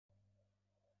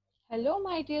Hello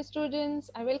my dear students,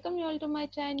 I welcome you all to my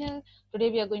channel. Today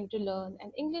we are going to learn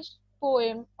an English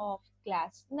poem of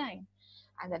class 9.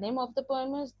 And the name of the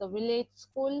poem is The Village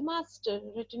Schoolmaster,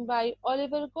 written by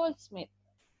Oliver Goldsmith.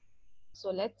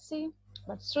 So let's see.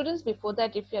 But students, before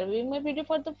that, if you are viewing my video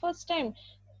for the first time,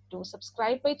 do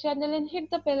subscribe my channel and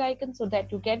hit the bell icon so that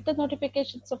you get the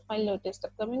notifications of my latest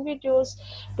upcoming videos.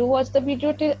 Do watch the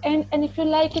video till end, and if you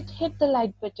like it, hit the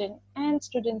like button. And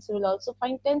students, you will also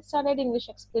find 10 standard English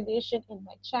explanation in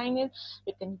my channel.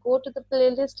 You can go to the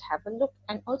playlist, have a look,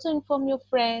 and also inform your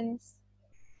friends.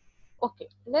 Okay,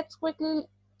 let's quickly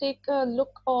take a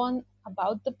look on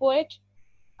about the poet.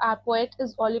 Our poet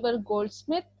is Oliver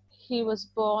Goldsmith. He was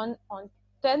born on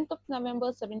 10th of November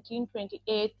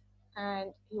 1728,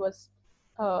 and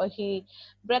he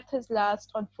breathed his last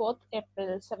on 4th April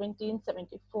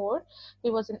 1774. He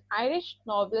was an Irish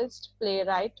novelist,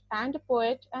 playwright, and a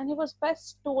poet, and he was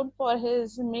best known for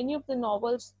his many of the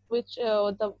novels,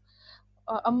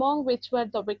 among which were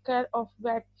The Vicar of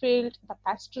Wakefield, the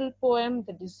pastoral poem,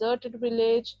 The Deserted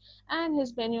Village, and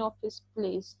many of his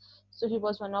plays. So he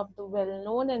was one of the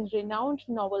well-known and renowned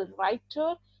novel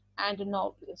writer and a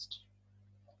novelist.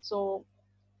 So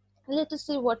let us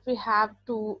see what we have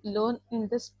to learn in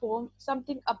this poem,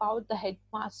 something about the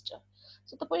headmaster.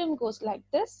 So the poem goes like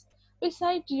this.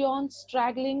 Beside yon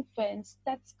straggling fence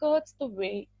that skirts the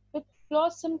way, with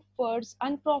blossomed firs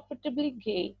unprofitably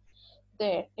gay,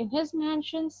 there, in his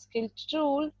mansion skilled to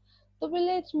rule, the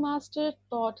village master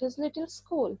taught his little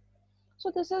school. So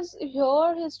this is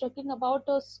here he's talking about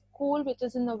a school which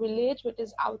is in a village, which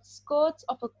is outskirts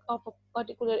of a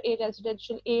particular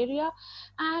residential area,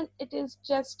 and it is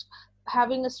just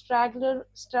having a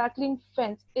straggling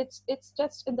fence. It's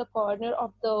just in the corner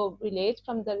of the village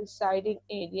from the residing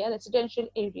area, residential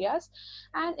areas,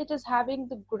 and it is having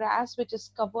the grass which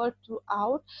is covered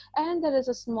throughout, and there is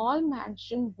a small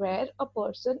mansion where a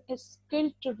person is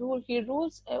skilled to rule. He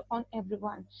rules on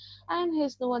everyone, and he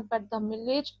is no one but the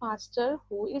village master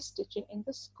who is teaching in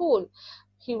the school.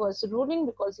 He was ruling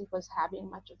because he was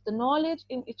having much of the knowledge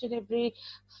in each and every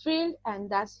field, and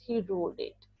thus he ruled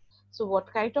it. So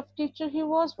what kind of teacher he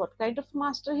was, what kind of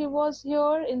master he was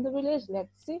here in the village,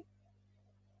 let's see.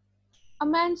 A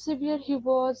man severe he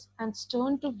was, and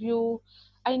stern to view.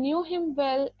 I knew him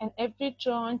well, and every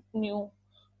joint knew.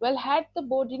 Well had the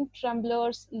boding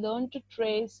tremblers learned to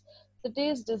trace the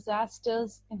day's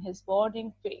disasters in his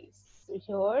boarding face. So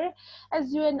here,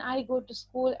 as you and I go to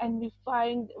school and we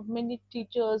find many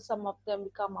teachers, some of them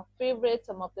become our favorites,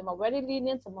 some of them are very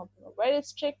lenient, some of them are very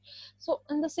strict. So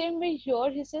in the same way here,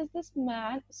 he says this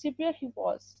man, severe he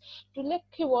was. To look,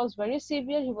 he was very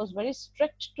severe, he was very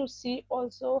strict to see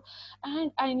also,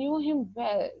 and I knew him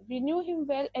well. We knew him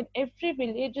well, and every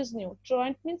villagers knew.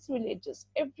 Truant means villages.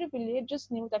 Every villagers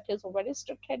knew that he was a very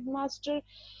strict headmaster.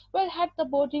 Well, had the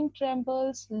boarding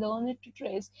trembles, learn it to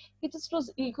trace. He just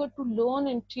was eager to learn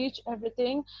and teach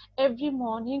everything every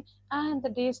morning, and the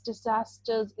day's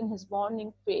disasters in his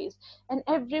morning face. And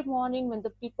every morning, when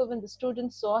the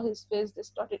students saw his face, they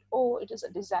started, oh, it is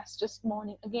a disastrous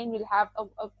morning. Again, we'll have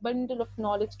a bundle of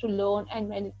knowledge to learn and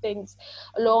many things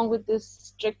along with this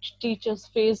strict teacher's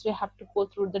phase we have to go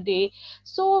through the day.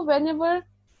 So whenever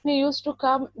he used to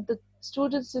come, the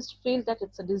students just feel that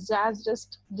it's a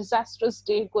disastrous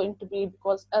day going to be,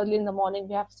 because early in the morning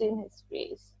we have seen his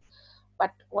face.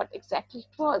 But what exactly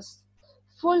it was?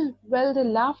 Full well they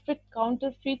laughed with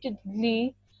counterfeited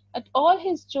glee at all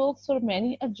his jokes, for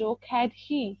many a joke had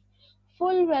he.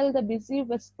 Full well the busy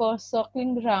whisper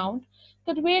circling round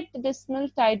conveyed the dismal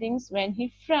tidings when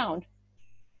he frowned.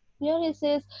 Here he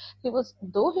says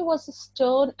though he was a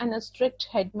stern and a strict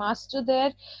headmaster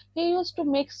there, he used to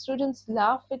make students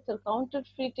laugh with a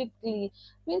counterfeited glee.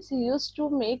 Means he used to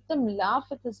make them laugh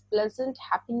with his pleasant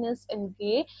happiness and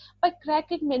gay by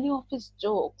cracking many of his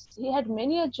jokes. He had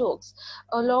many a jokes.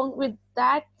 Along with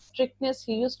that strictness,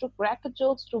 he used to crack a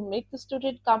jokes to make the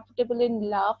student comfortable and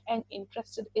laugh and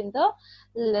interested in the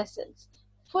lessons.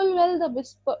 Full well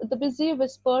the busy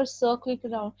whispers circling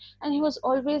around, and he was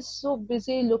always so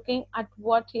busy looking at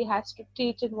what he has to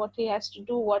teach and what he has to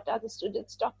do, what are the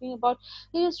students talking about.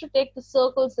 He used to take the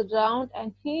circles around,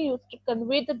 and he used to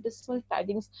convey the dismal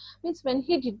tidings. Means when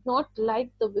he did not like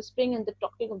the whispering and the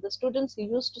talking of the students, he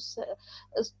used to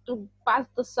to pass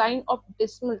the sign of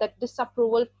dismal, that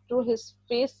disapproval, through his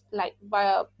face, like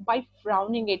by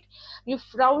frowning it. You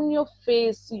frown your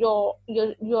face, your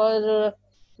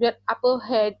your upper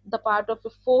head, the part of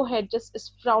your forehead just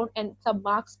is frown, and some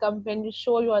marks come when you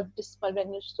show your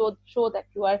when you show that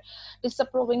you are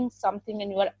disapproving something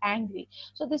and you are angry.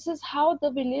 So this is how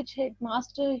the village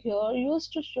headmaster here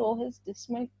used to show his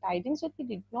dismal tidings when he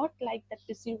did not like that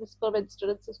busy whisper when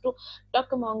students used to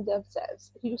talk among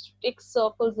themselves. He used to take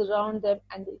circles around them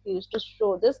and he used to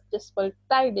show this dismal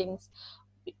tidings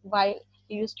while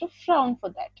he used to frown for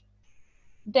that.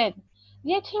 Then,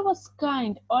 yet he was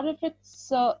kind, or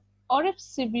if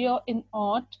severe in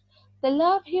aught, the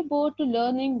love he bore to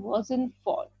learning was in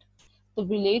fault. The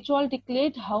village all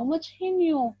declared how much he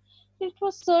knew. It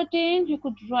was certain he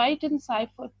could write in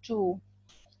cipher too.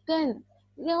 Then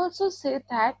they also say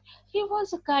that he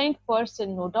was a kind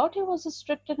person. No doubt he was a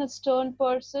strict and a stern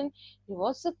person. He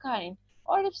was a kind,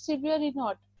 or if severe or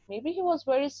not, maybe he was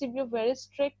very severe, very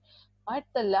strict, but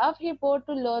the love he bore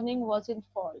to learning was in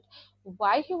fault.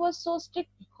 Why he was so strict?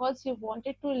 Because he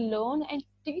wanted to learn and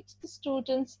teach the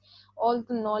students all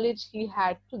the knowledge he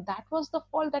had. So that was the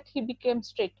fault that he became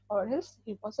strict, or else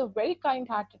he was a very kind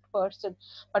hearted person.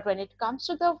 But when it comes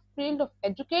to the field of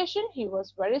education, he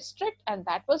was very strict, and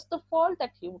that was the fault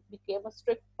that he became a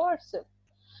strict person.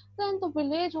 Then the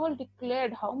village all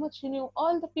declared how much he knew.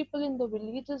 All the people in the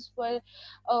villages were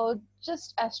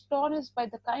just astonished by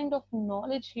the kind of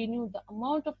knowledge he knew, the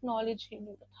amount of knowledge he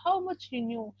knew, how much he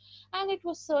knew. And it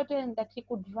was certain that he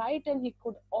could write and he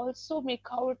could also make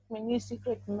out many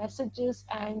secret messages,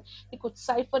 and he could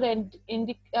cipher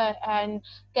and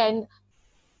can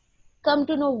come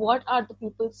to know what are the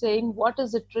people saying, what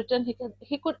is it written.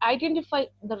 He could identify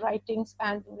the writings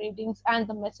and the readings and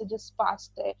the messages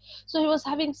passed there. So he was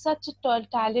having such a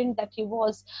talent that he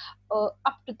was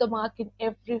up to the mark in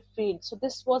every field. So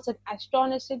this was an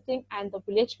astonishing thing, and the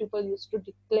village people used to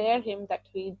declare him that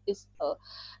he is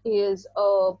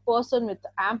a person with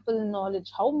ample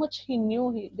knowledge. How much he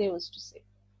knew, they used to say.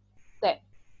 Then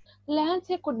lands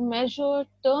he could measure,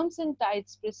 terms and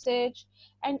tides presage,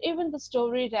 and even the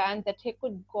story ran that he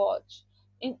could gauge.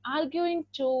 In arguing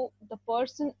too, the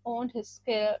person owned his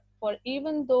skill, for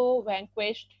even though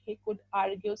vanquished, he could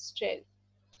argue still.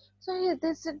 So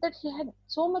they said that he had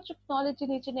so much of knowledge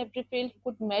in each and every field. He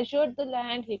could measure the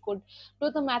land, he could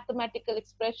do the mathematical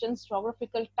expressions,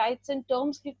 geographical types and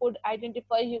terms. He could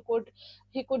identify. He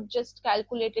could just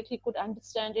calculate it. He could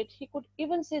understand it. He could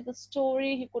even say the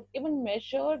story. He could even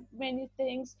measure many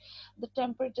things, the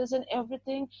temperatures and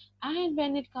everything. And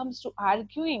when it comes to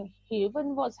arguing, he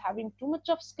even was having too much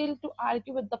of skill to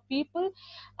argue with the people.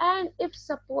 And if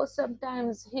suppose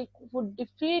sometimes he would be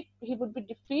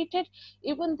defeated,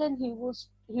 even then he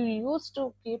used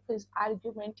to keep his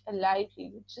argument alive.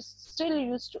 He just still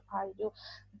used to argue.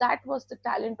 That was the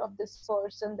talent of this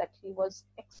person, that he was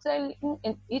excelling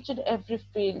in each and every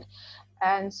field,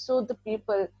 and so the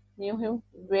people knew him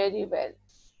very well.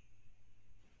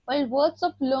 While words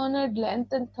of learned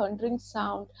length and thundering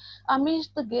sound,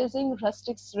 amazed the gazing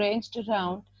rustics ranged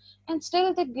around, and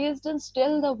still they gazed and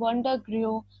still the wonder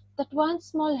grew, that one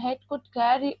small head could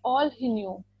carry all he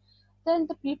knew. Then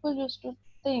the people used to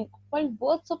think, while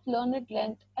words of learned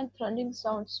length and thundering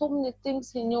sound, so many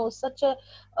things he knew, such a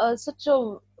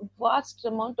vast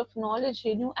amount of knowledge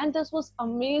he knew, and this was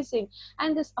amazing,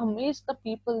 and this amazed the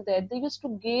people there. They used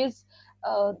to gaze.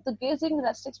 The gazing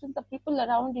rustics, when the people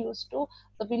around used to,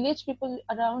 the village people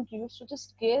around used to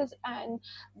just gaze and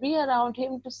be around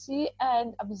him to see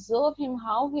and observe him,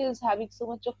 how he is having so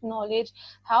much of knowledge,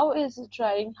 how is he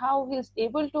trying, how he is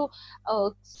able to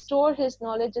store his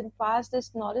knowledge and pass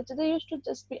this knowledge. They used to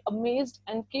just be amazed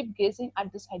and keep gazing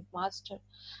at this headmaster.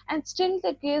 And still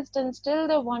they gazed and still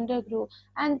their wonder grew.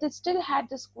 And they still had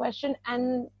this question,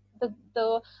 and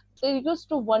the they used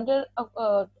to wonder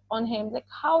on him, like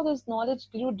how this knowledge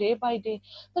grew day by day.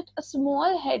 That a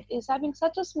small head is having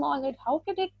such a small head, how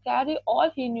can it carry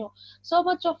all he knew? So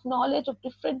much of knowledge of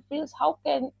different fields, how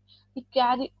can he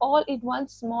carry all in one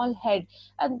small head?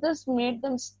 And this made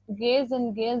them gaze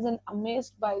and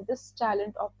amazed by this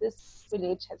talent of this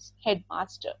village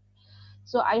headmaster.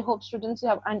 So I hope students, you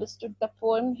have understood the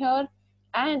poem here,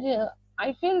 and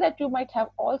I feel that you might have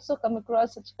also come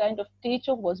across such kind of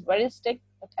teacher who was very strict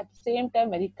but at the same time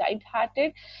very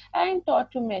kind-hearted and taught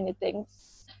you many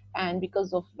things, and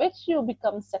because of which you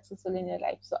become successful in your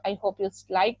life. So I hope you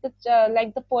like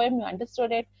the poem, you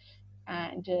understood it,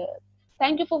 and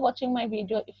thank you for watching my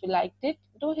video. If you liked it,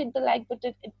 do hit the like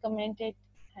button and comment it,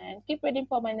 and keep waiting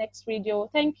for my next video.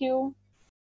 Thank you.